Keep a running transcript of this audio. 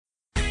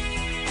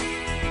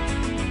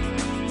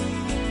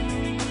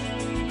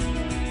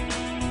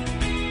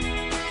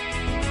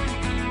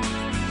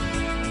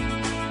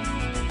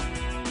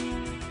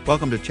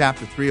Welcome to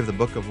chapter 3 of the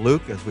book of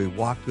Luke as we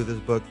walk through this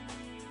book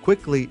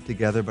quickly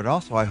together, but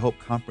also, I hope,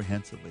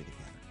 comprehensively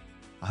together.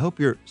 I hope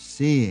you're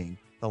seeing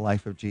the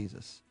life of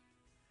Jesus,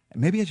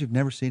 and maybe as you've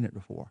never seen it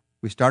before.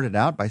 We started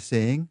out by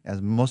seeing,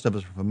 as most of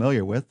us are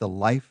familiar with, the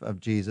life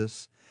of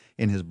Jesus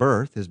in his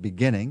birth, his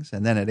beginnings,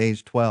 and then at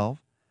age 12.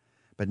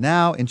 But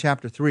now in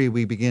chapter 3,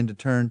 we begin to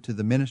turn to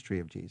the ministry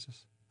of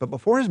Jesus. But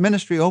before his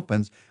ministry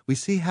opens, we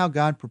see how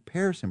God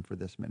prepares him for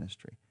this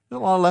ministry.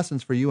 There's a lot of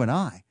lessons for you and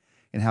I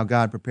in how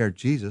God prepared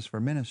Jesus for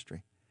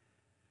ministry.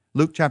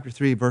 Luke chapter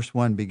 3, verse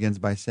 1 begins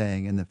by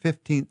saying, in the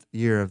 15th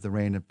year of the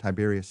reign of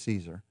Tiberius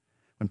Caesar,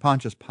 when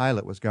Pontius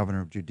Pilate was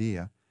governor of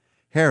Judea,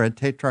 Herod,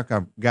 tetrarch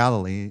of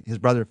Galilee, his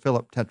brother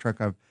Philip, tetrarch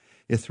of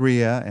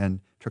Ithrea and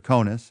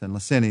Trachonitis, and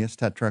Lysanias,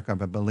 tetrarch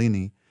of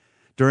Abilene,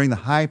 during the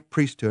high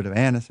priesthood of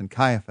Annas and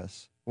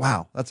Caiaphas.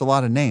 Wow, that's a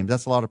lot of names.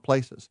 That's a lot of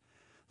places.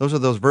 Those are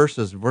those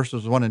verses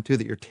 1 and 2,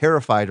 that you're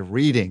terrified of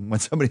reading when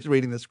somebody's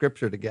reading the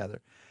scripture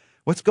together.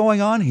 What's going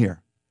on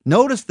here?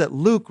 Notice that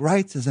Luke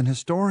writes as an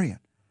historian.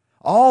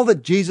 All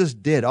that Jesus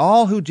did,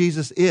 all who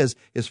Jesus is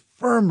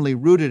firmly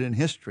rooted in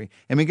history.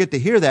 And we get to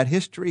hear that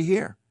history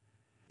here.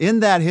 In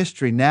that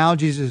history, now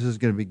Jesus is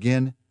going to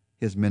begin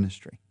his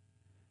ministry.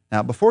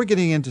 Now, before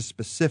getting into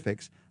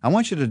specifics, I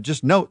want you to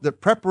just note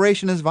that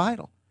preparation is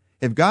vital.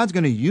 If God's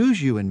going to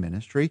use you in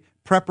ministry,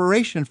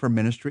 preparation for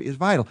ministry is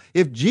vital.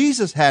 If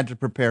Jesus had to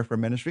prepare for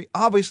ministry,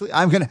 obviously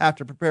I'm going to have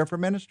to prepare for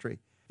ministry.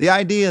 The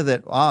idea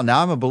that,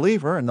 now I'm a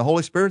believer and the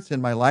Holy Spirit's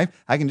in my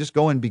life, I can just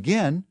go and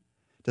begin,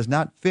 does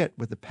not fit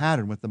with the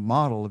pattern, with the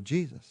model of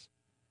Jesus.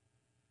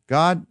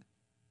 God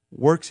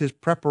works his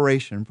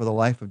preparation for the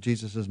life of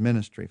Jesus'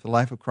 ministry, for the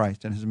life of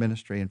Christ and his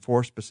ministry in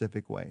 4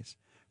 specific ways.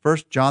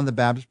 First, John the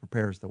Baptist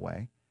prepares the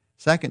way.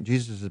 Second,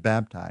 Jesus is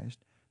baptized.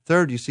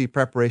 Third, you see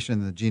preparation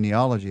in the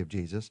genealogy of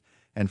Jesus.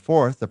 And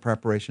fourth, the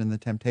preparation in the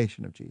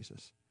temptation of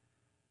Jesus.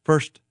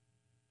 First,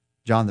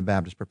 John the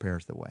Baptist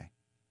prepares the way.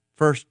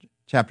 First,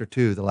 chapter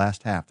 2, the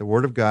last half. The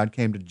word of God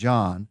came to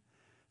John,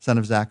 son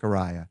of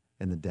Zechariah,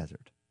 in the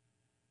desert.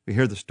 We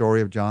hear the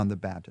story of John the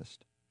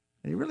Baptist.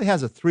 And he really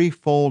has a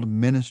threefold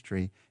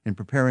ministry in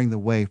preparing the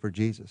way for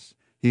Jesus.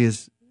 He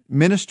is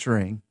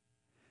ministering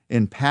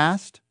in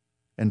past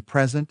and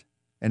present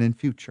and in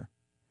future.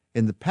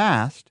 In the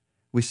past,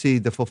 we see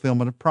the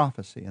fulfillment of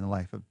prophecy in the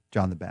life of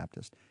John the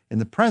Baptist. In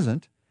the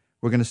present,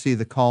 we're going to see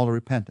the call to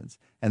repentance.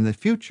 And in the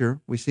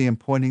future, we see him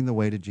pointing the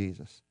way to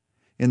Jesus.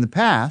 In the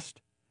past,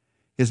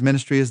 his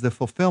ministry is the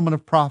fulfillment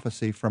of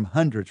prophecy from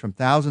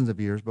thousands of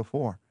years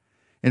before.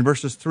 In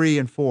verses 3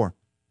 and 4,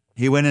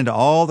 he went into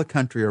all the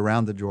country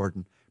around the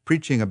Jordan,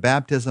 preaching a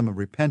baptism of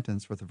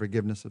repentance for the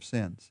forgiveness of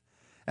sins.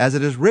 As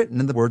it is written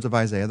in the words of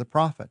Isaiah the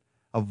prophet,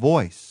 a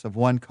voice of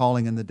one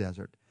calling in the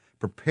desert,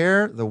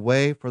 prepare the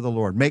way for the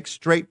Lord, make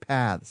straight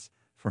paths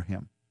for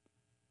him.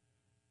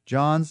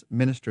 John's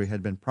ministry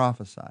had been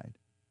prophesied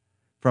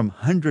from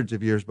hundreds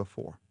of years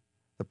before,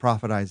 the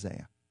prophet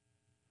Isaiah.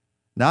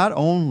 Not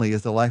only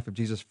is the life of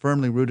Jesus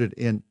firmly rooted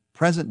in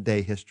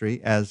present-day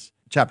history, as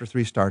chapter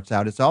 3 starts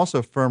out, it's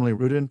also firmly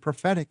rooted in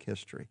prophetic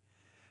history.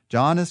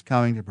 John is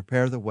coming to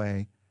prepare the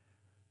way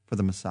for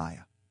the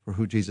Messiah, for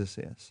who Jesus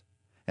is.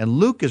 And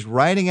Luke is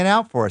writing it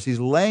out for us. He's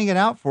laying it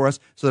out for us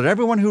so that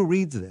everyone who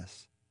reads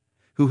this,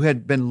 who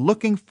had been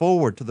looking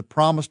forward to the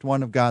promised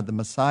one of God, the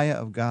Messiah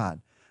of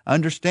God,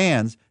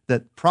 understands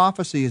that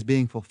prophecy is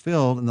being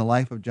fulfilled in the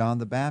life of John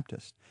the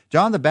Baptist.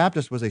 John the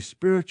Baptist was a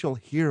spiritual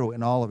hero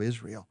in all of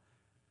Israel.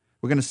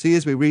 We're going to see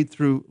as we read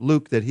through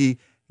Luke that he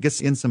gets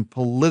in some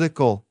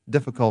political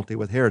difficulty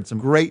with Herod, some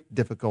great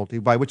difficulty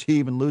by which he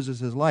even loses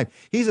his life.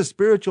 He's a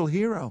spiritual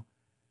hero.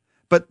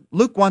 But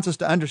Luke wants us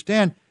to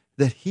understand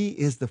that he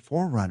is the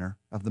forerunner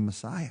of the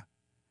Messiah.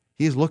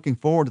 He is looking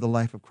forward to the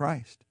life of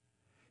Christ.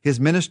 His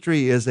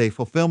ministry is a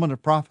fulfillment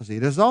of prophecy.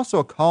 It is also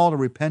a call to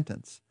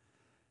repentance.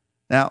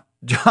 Now,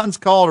 John's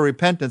call to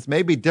repentance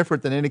may be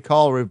different than any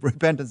call to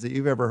repentance that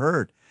you've ever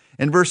heard.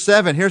 In verse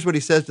 7, here's what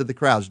he says to the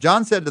crowds.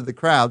 John said to the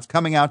crowds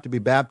coming out to be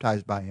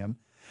baptized by him.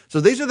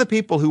 So these are the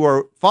people who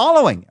are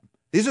following him.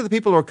 These are the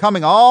people who are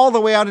coming all the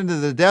way out into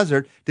the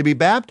desert to be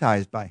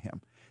baptized by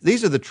him.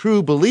 These are the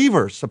true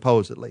believers,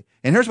 supposedly.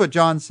 And here's what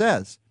John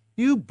says.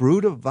 You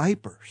brood of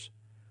vipers,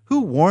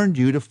 who warned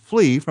you to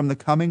flee from the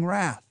coming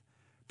wrath?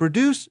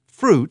 Produce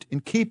fruit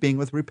in keeping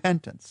with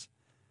repentance.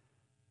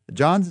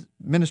 John's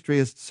ministry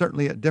is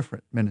certainly a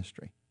different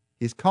ministry.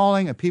 He's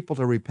calling a people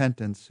to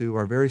repentance who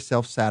are very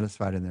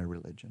self-satisfied in their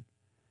religion.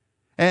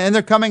 And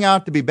they're coming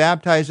out to be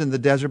baptized in the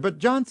desert, but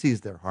John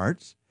sees their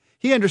hearts.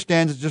 He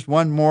understands it's just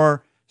one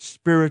more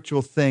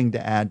spiritual thing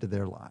to add to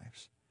their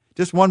lives.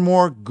 Just one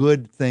more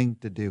good thing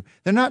to do.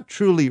 They're not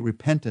truly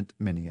repentant,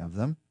 many of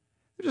them.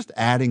 They're just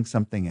adding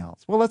something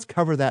else. Well, let's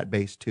cover that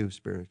base too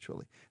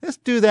spiritually. Let's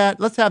do that.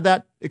 Let's have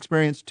that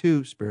experience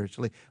too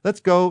spiritually. Let's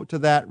go to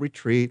that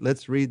retreat.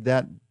 Let's read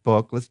that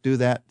book. Let's do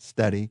that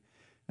study.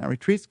 Now,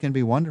 retreats can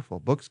be wonderful.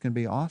 Books can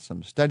be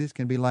awesome. Studies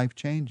can be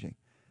life-changing.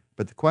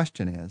 But the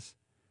question is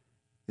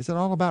it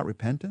all about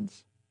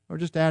repentance or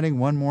just adding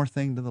one more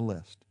thing to the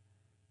list?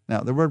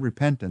 Now, the word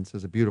repentance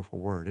is a beautiful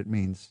word. It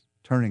means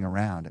turning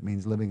around. It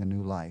means living a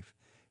new life.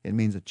 It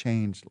means a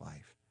changed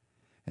life.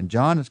 And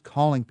John is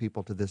calling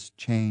people to this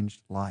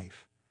changed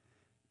life.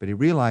 But he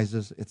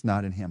realizes it's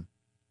not in him.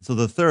 So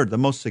the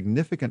most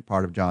significant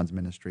part of John's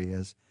ministry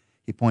is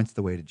he points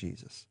the way to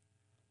Jesus.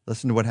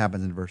 Listen to what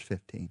happens in verse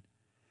 15.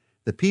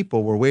 The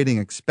people were waiting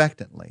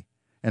expectantly,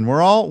 and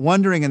were all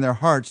wondering in their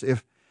hearts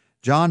if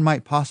John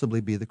might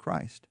possibly be the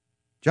Christ.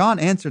 John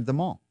answered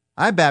them all,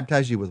 I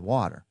baptize you with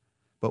water,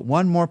 but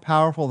one more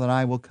powerful than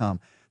I will come,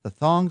 the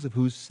thongs of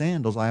whose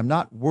sandals I am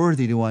not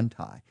worthy to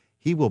untie.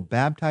 He will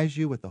baptize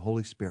you with the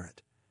Holy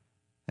Spirit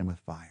and with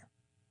fire.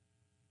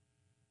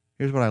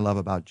 Here's what I love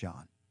about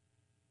John.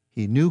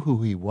 He knew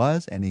who he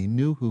was, and he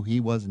knew who he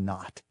was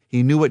not.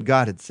 He knew what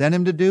God had sent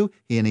him to do,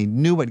 and he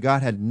knew what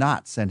God had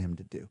not sent him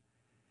to do.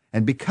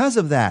 And because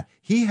of that,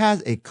 he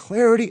has a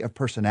clarity of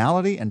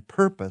personality and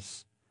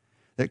purpose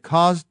that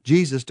caused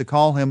Jesus to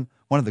call him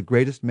one of the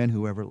greatest men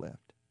who ever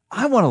lived.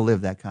 I want to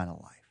live that kind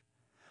of life.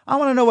 I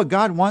want to know what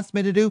God wants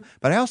me to do,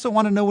 but I also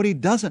want to know what he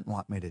doesn't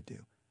want me to do.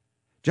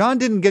 John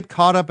didn't get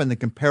caught up in the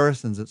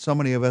comparisons that so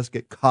many of us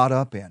get caught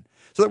up in,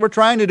 so that we're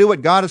trying to do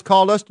what God has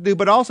called us to do,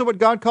 but also what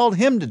God called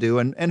him to do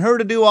and her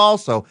to do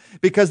also,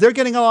 because they're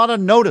getting a lot of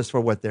notice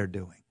for what they're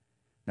doing.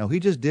 No, he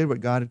just did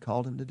what God had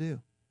called him to do.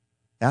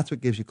 That's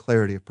what gives you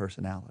clarity of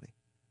personality.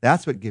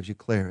 That's what gives you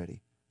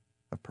clarity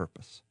of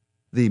purpose.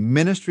 The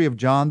ministry of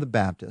John the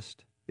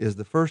Baptist is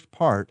the first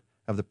part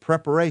of the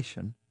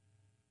preparation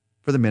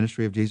for the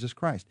ministry of Jesus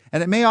Christ.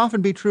 And it may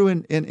often be true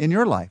in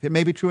your life. It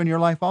may be true in your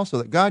life also,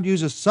 that God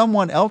uses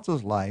someone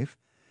else's life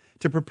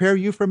to prepare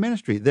you for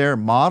ministry. Their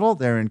model,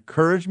 their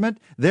encouragement,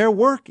 their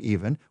work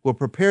even will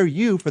prepare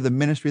you for the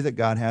ministry that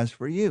God has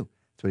for you.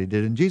 That's what he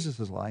did in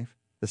Jesus' life.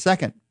 The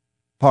second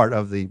part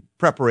of the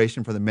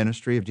preparation for the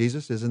ministry of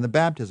Jesus is in the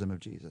baptism of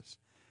Jesus,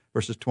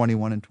 verses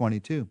 21 and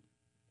 22.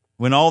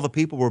 When all the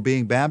people were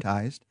being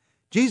baptized,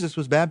 Jesus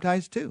was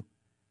baptized too.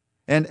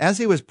 And as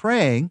he was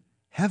praying,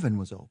 heaven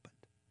was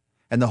opened,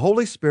 and the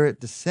Holy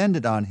Spirit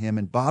descended on him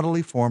in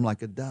bodily form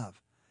like a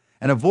dove.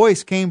 And a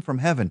voice came from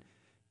heaven,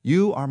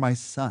 You are my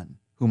Son,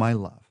 whom I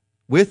love.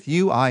 With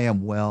you I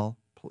am well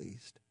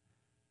pleased.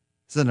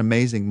 This is an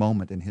amazing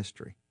moment in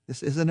history.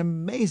 This is an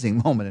amazing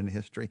moment in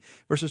history.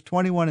 Verses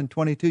 21 and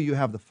 22, you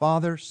have the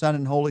Father, Son,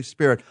 and Holy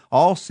Spirit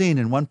all seen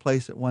in one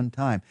place at one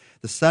time.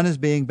 The Son is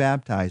being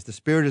baptized. The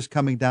Spirit is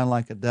coming down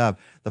like a dove.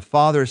 The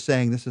Father is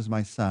saying, This is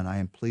my Son. I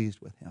am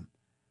pleased with him.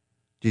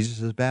 Jesus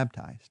is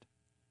baptized.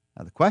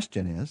 Now the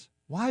question is,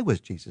 why was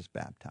Jesus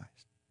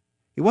baptized?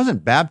 He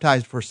wasn't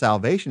baptized for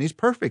salvation. He's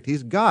perfect.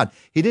 He's God.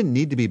 He didn't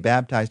need to be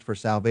baptized for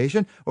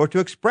salvation or to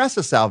express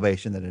a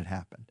salvation that had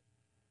happened.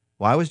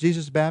 Why was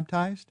Jesus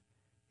baptized?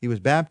 He was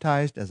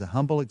baptized as a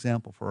humble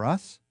example for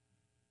us,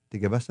 to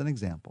give us an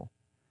example.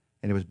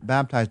 And he was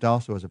baptized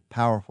also as a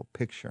powerful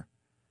picture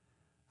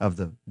of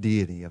the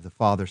deity of the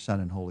Father, Son,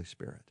 and Holy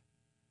Spirit.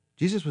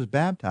 Jesus was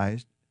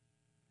baptized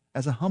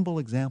as a humble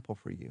example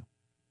for you.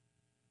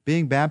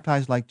 Being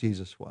baptized like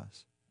Jesus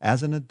was,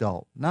 as an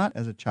adult, not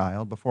as a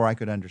child before I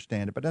could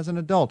understand it, but as an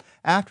adult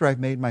after I've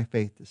made my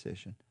faith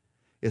decision,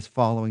 is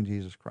following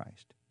Jesus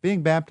Christ.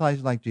 Being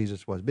baptized like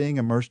Jesus was, being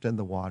immersed in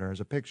the water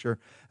as a picture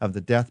of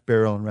the death,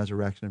 burial, and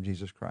resurrection of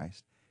Jesus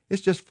Christ.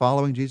 It's just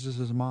following Jesus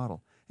as a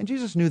model. And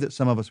Jesus knew that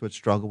some of us would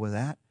struggle with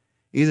that,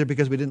 either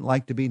because we didn't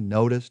like to be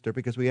noticed or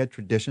because we had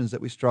traditions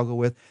that we struggle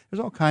with. There's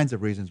all kinds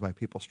of reasons why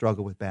people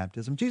struggle with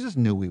baptism. Jesus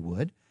knew we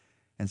would,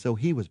 and so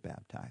he was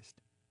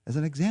baptized as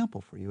an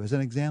example for you, as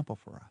an example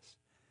for us,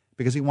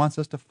 because he wants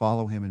us to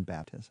follow him in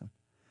baptism.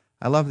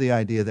 I love the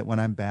idea that when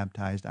I'm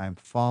baptized, I'm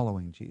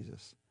following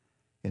Jesus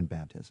in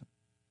baptism.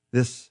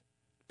 This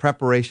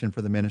preparation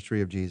for the ministry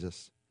of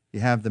Jesus.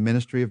 You have the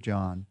ministry of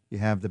John. You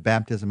have the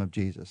baptism of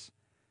Jesus.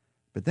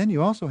 But then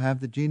you also have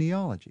the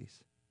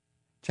genealogies.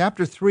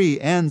 Chapter 3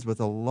 ends with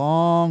a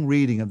long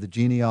reading of the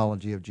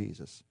genealogy of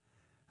Jesus.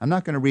 I'm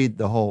not going to read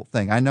the whole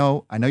thing. I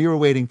know you were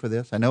waiting for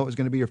this. I know it was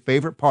going to be your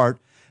favorite part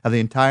of the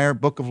entire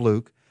book of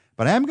Luke,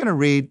 but I am going to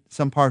read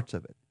some parts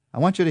of it. I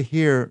want you to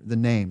hear the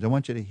names. I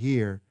want you to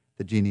hear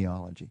the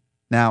genealogy.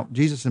 Now,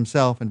 Jesus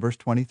himself in verse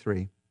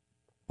 23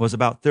 was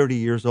about 30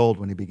 years old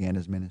when he began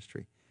his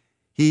ministry.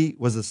 He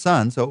was the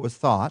son, so it was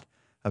thought,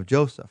 of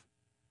Joseph,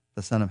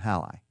 the son of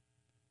Hali.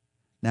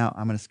 Now,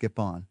 I'm going to skip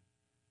on.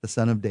 The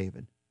son of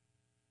David.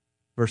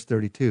 Verse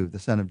 32, the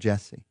son of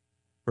Jesse.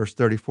 Verse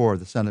 34,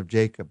 the son of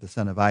Jacob, the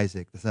son of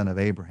Isaac, the son of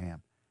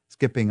Abraham.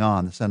 Skipping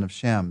on, the son of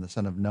Shem, the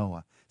son of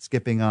Noah.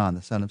 Skipping on,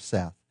 the son of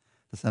Seth,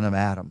 the son of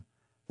Adam,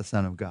 the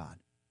son of God.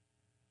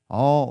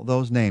 All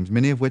those names,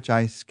 many of which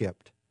I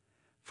skipped,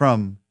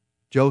 from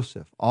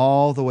Joseph,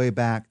 all the way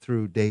back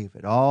through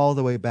David, all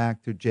the way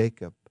back through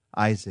Jacob,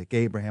 Isaac,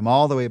 Abraham,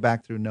 all the way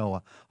back through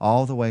Noah,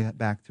 all the way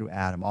back through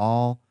Adam,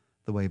 all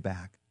the way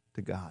back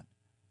to God.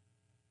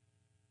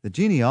 The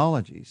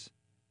genealogies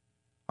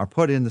are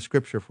put in the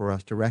Scripture for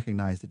us to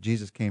recognize that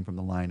Jesus came from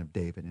the line of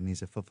David, and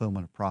he's a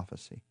fulfillment of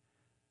prophecy.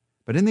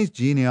 But in these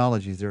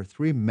genealogies, there are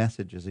three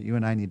messages that you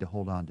and I need to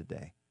hold on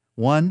today.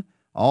 One,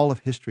 all of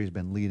history has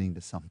been leading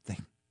to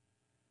something.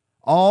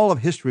 All of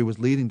history was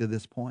leading to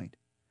this point.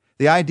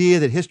 The idea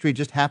that history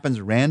just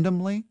happens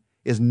randomly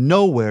is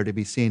nowhere to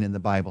be seen in the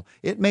Bible.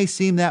 It may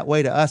seem that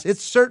way to us. It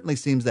certainly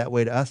seems that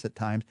way to us at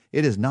times.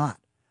 It is not.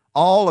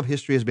 All of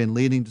history has been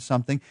leading to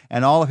something,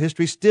 and all of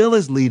history still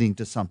is leading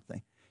to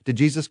something, to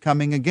Jesus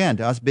coming again,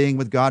 to us being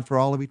with God for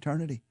all of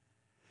eternity.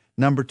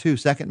 Number two,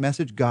 second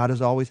message, God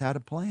has always had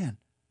a plan.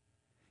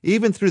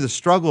 Even through the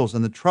struggles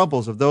and the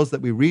troubles of those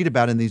that we read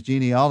about in these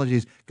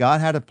genealogies, God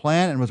had a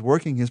plan and was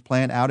working his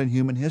plan out in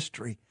human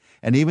history.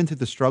 And even through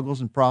the struggles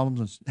and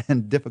problems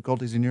and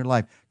difficulties in your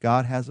life,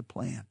 God has a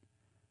plan.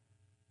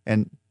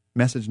 And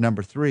message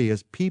number three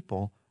is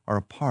people are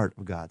a part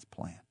of God's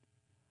plan.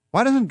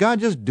 Why doesn't God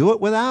just do it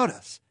without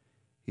us?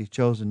 He's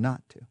chosen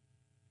not to.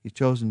 He's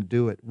chosen to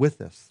do it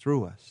with us,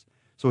 through us.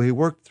 So he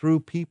worked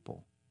through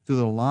people, through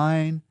the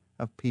line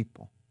of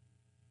people,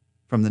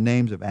 from the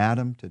names of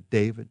Adam to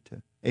David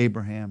to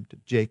Abraham to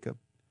Jacob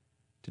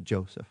to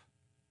Joseph.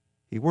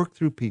 He worked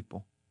through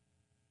people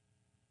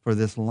for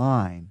this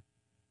line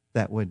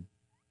that would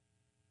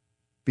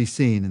be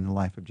seen in the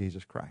life of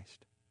Jesus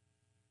Christ.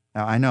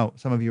 Now, I know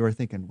some of you are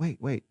thinking,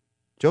 wait,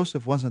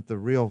 Joseph wasn't the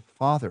real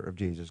father of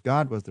Jesus.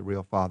 God was the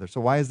real father. So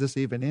why is this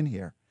even in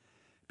here?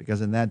 Because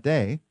in that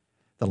day,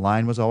 the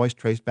line was always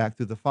traced back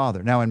through the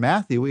father. Now, in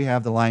Matthew, we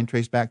have the line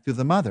traced back through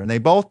the mother, and they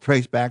both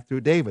trace back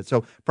through David.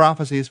 So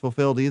prophecy is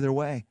fulfilled either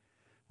way.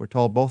 We're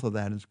told both of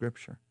that in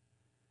Scripture.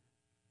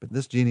 But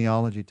this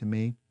genealogy, to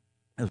me,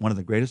 is one of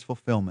the greatest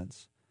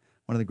fulfillments,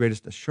 one of the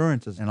greatest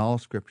assurances in all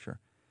of Scripture,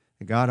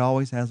 that God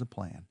always has a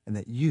plan, and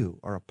that you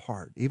are a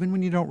part, even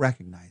when you don't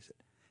recognize it.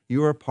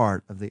 You are a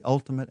part of the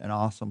ultimate and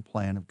awesome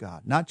plan of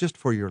God, not just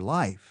for your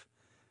life,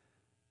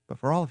 but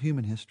for all of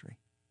human history.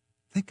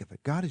 Think of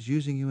it. God is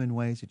using you in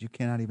ways that you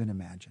cannot even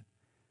imagine.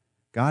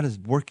 God is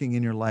working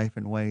in your life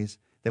in ways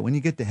that when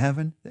you get to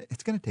heaven,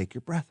 it's going to take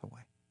your breath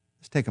away.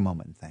 Let's take a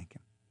moment and thank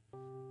him.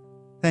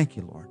 Thank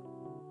you, Lord.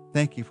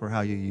 Thank you for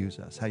how you use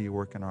us, how you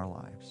work in our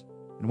lives.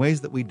 In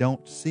ways that we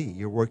don't see,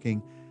 you're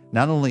working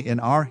not only in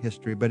our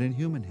history, but in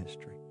human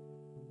history.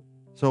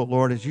 So,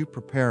 Lord, as you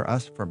prepare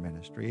us for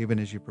ministry, even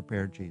as you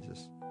prepared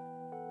Jesus,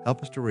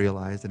 help us to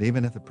realize that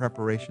even if the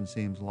preparation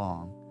seems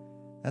long,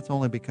 that's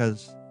only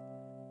because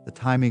the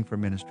timing for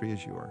ministry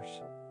is yours.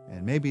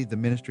 And maybe the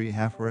ministry you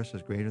have for us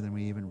is greater than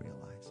we even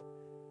realize.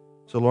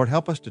 So, Lord,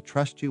 help us to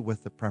trust you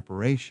with the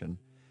preparation,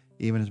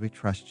 even as we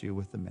trust you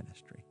with the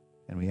ministry.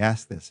 And we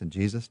ask this in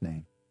Jesus'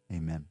 name.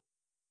 Amen.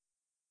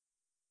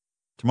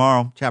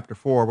 Tomorrow, chapter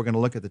 4, we're going to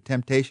look at the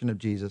temptation of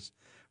Jesus.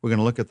 We're going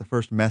to look at the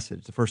first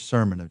message, the first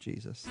sermon of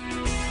Jesus.